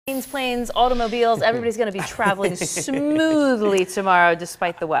Planes, automobiles, everybody's going to be traveling smoothly tomorrow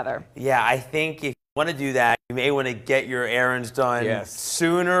despite the weather. Yeah, I think if you want to do that, you may want to get your errands done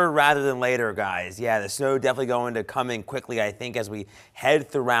sooner rather than later, guys. Yeah, the snow definitely going to come in quickly, I think, as we head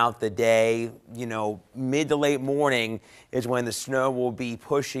throughout the day. You know, mid to late morning is when the snow will be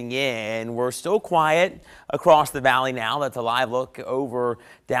pushing in. We're still quiet across the valley now. That's a live look over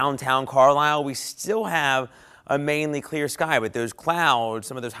downtown Carlisle. We still have a mainly clear sky, but those clouds,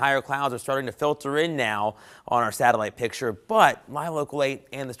 some of those higher clouds are starting to filter in now on our satellite picture. But Live Local 8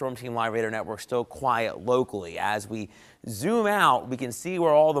 and the Storm Team Live Radar Network still quiet locally. As we zoom out, we can see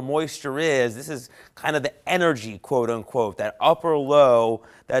where all the moisture is. This is kind of the energy, quote unquote, that upper low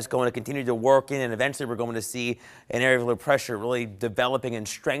that's going to continue to work in, and eventually we're going to see an area of low pressure really developing and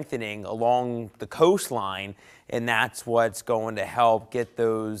strengthening along the coastline, and that's what's going to help get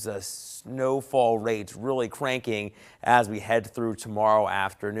those snowfall rates really cranking as we head through tomorrow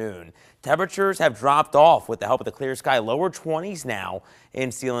afternoon. Temperatures have dropped off with the help of the clear sky. Lower 20s now in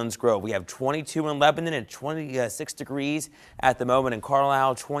Selinsgrove. We have 22 in Lebanon and 26 degrees at the moment in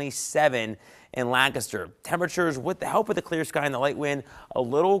Carlisle, 27 in Lancaster. Temperatures, with the help of the clear sky and the light wind, a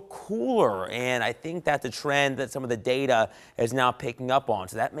little cooler, and I think that's a trend that some of the data is now picking up on.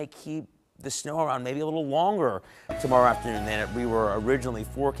 So that may keep the snow around maybe a little longer tomorrow afternoon than we were originally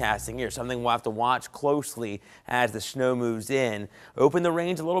forecasting here. Something we'll have to watch closely as the snow moves in. Open the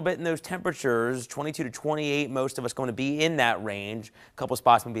range a little bit in those temperatures, 22 to 28, most of us going to be in that range. A couple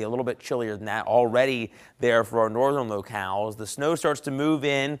spots may be a little bit chillier than that already there for our northern locales. The snow starts to move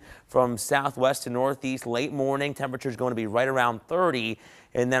in from southwest to northeast late morning. Temperatures going to be right around 30.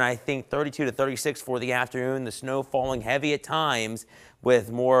 And then I think 32 to 36 for the afternoon. The snow falling heavy at times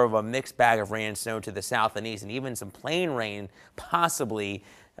with more of a mixed bag of rain and snow to the south and east, and even some plain rain possibly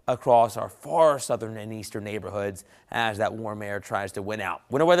across our far southern and eastern neighborhoods as that warm air tries to win out.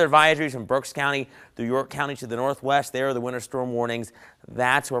 Winter weather advisories from Berks County through York County to the northwest. There are the winter storm warnings.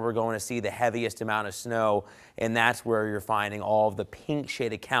 That's where we're going to see the heaviest amount of snow, and that's where you're finding all of the pink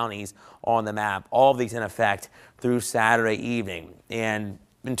shaded counties on the map. All of these in effect through Saturday evening. And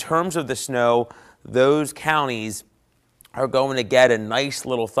in terms of the snow, those counties are going to get a nice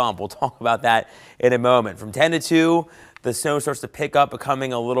little thump. We'll talk about that in a moment. From 10 to 2, the snow starts to pick up,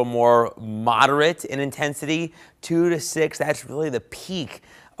 becoming a little more moderate in intensity. 2 to 6, that's really the peak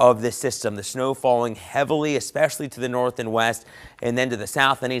of this system. The snow falling heavily, especially to the north and west, and then to the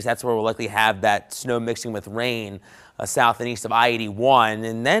south and east. That's where we'll likely have that snow mixing with rain south and east of I-81.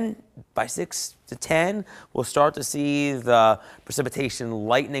 And then by 6 to 10, we'll start to see the precipitation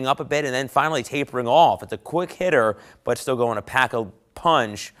lightening up a bit and then finally tapering off. It's a quick hitter, but still going to pack a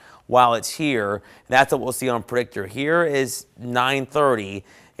punch while it's here. And that's what we'll see on Predictor. Here is 9:30,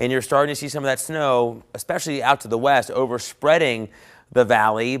 and you're starting to see some of that snow, especially out to the west, overspreading the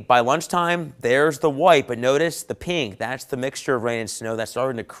valley. By lunchtime, there's the white, but notice the pink. That's the mixture of rain and snow that's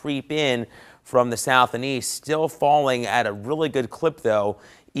starting to creep in from the south and east. Still falling at a really good clip, though,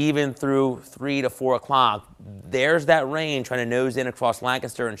 even through 3 to 4 o'clock. There's that rain trying to nose in across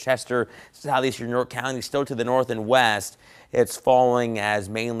Lancaster and Chester, southeastern York County, still to the north and west. It's falling as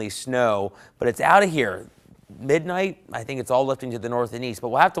mainly snow, but it's out of here. Midnight, I think it's all lifting to the north and east, but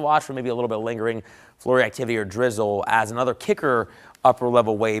we'll have to watch for maybe a little bit of lingering flurry activity or drizzle as another kicker upper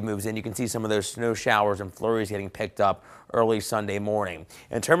level wave moves in. You can see some of those snow showers and flurries getting picked up early Sunday morning.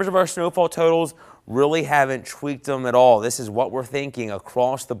 In terms of our snowfall totals, really haven't tweaked them at all. This is what we're thinking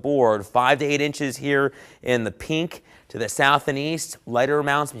across the board. 5 to 8 inches here in the pink to the south and east. Lighter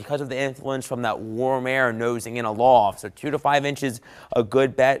amounts because of the influence from that warm air nosing in aloft. So 2 to 5 inches, a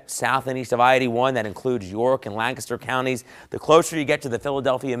good bet south and east of I-81. That includes York and Lancaster counties. The closer you get to the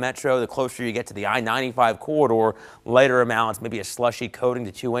Philadelphia metro, the closer you get to the I-95 corridor, lighter amounts, maybe a slushy coating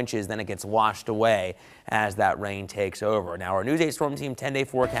to 2 inches, then it gets washed away as that rain takes over. Now our News 8 Storm Team 10-day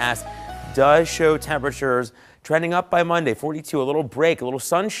forecast does show temperatures trending up by Monday, 42, a little break, a little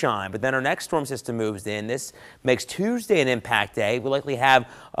sunshine, but then our next storm system moves in. This makes Tuesday an impact day. We'll likely have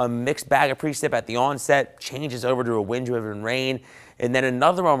a mixed bag of precip at the onset, changes over to a wind-driven rain, and then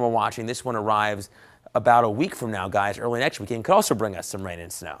another one we're watching. This one arrives about a week from now, guys, early next weekend. Could also bring us some rain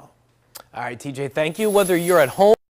and snow. All right, TJ, thank you. Whether you're at home